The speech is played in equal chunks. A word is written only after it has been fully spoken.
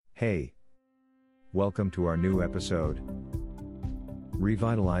Hey! Welcome to our new episode.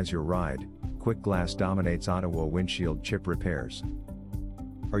 Revitalize your ride. Quick Glass dominates Ottawa windshield chip repairs.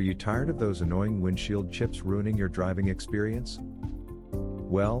 Are you tired of those annoying windshield chips ruining your driving experience?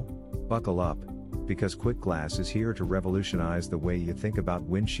 Well, buckle up, because Quick Glass is here to revolutionize the way you think about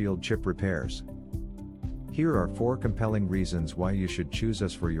windshield chip repairs. Here are 4 compelling reasons why you should choose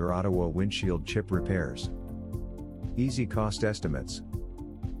us for your Ottawa windshield chip repairs. Easy cost estimates.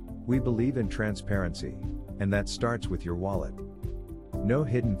 We believe in transparency, and that starts with your wallet. No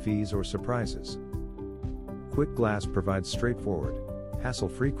hidden fees or surprises. Quick Glass provides straightforward,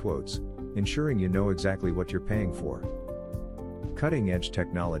 hassle-free quotes, ensuring you know exactly what you're paying for. Cutting-edge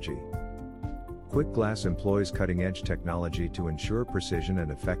technology. Quick Glass employs cutting-edge technology to ensure precision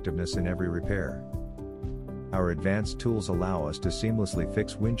and effectiveness in every repair. Our advanced tools allow us to seamlessly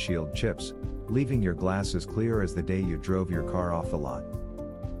fix windshield chips, leaving your glass as clear as the day you drove your car off the lot.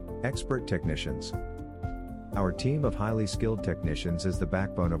 Expert technicians. Our team of highly skilled technicians is the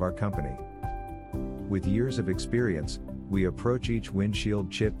backbone of our company. With years of experience, we approach each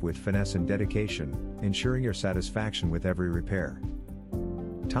windshield chip with finesse and dedication, ensuring your satisfaction with every repair.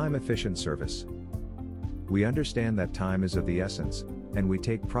 Time-efficient service. We understand that time is of the essence, and we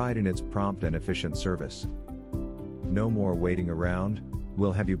take pride in its prompt and efficient service. No more waiting around,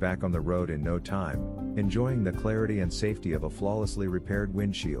 we'll have you back on the road in no time, enjoying the clarity and safety of a flawlessly repaired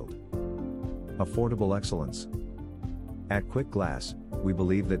windshield. Affordable excellence. At Quick Glass, we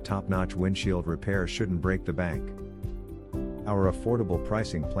believe that top-notch windshield repair shouldn't break the bank. Our affordable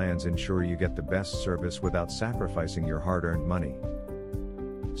pricing plans ensure you get the best service without sacrificing your hard-earned money.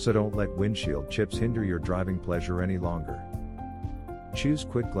 So don't let windshield chips hinder your driving pleasure any longer. Choose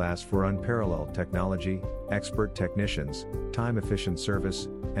Quick Glass for unparalleled technology, expert technicians, time-efficient service,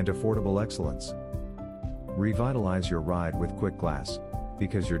 and affordable excellence. Revitalize your ride with Quick Glass,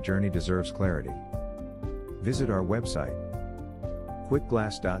 because your journey deserves clarity. Visit our website,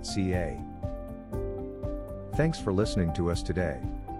 quickglass.ca. Thanks for listening to us today.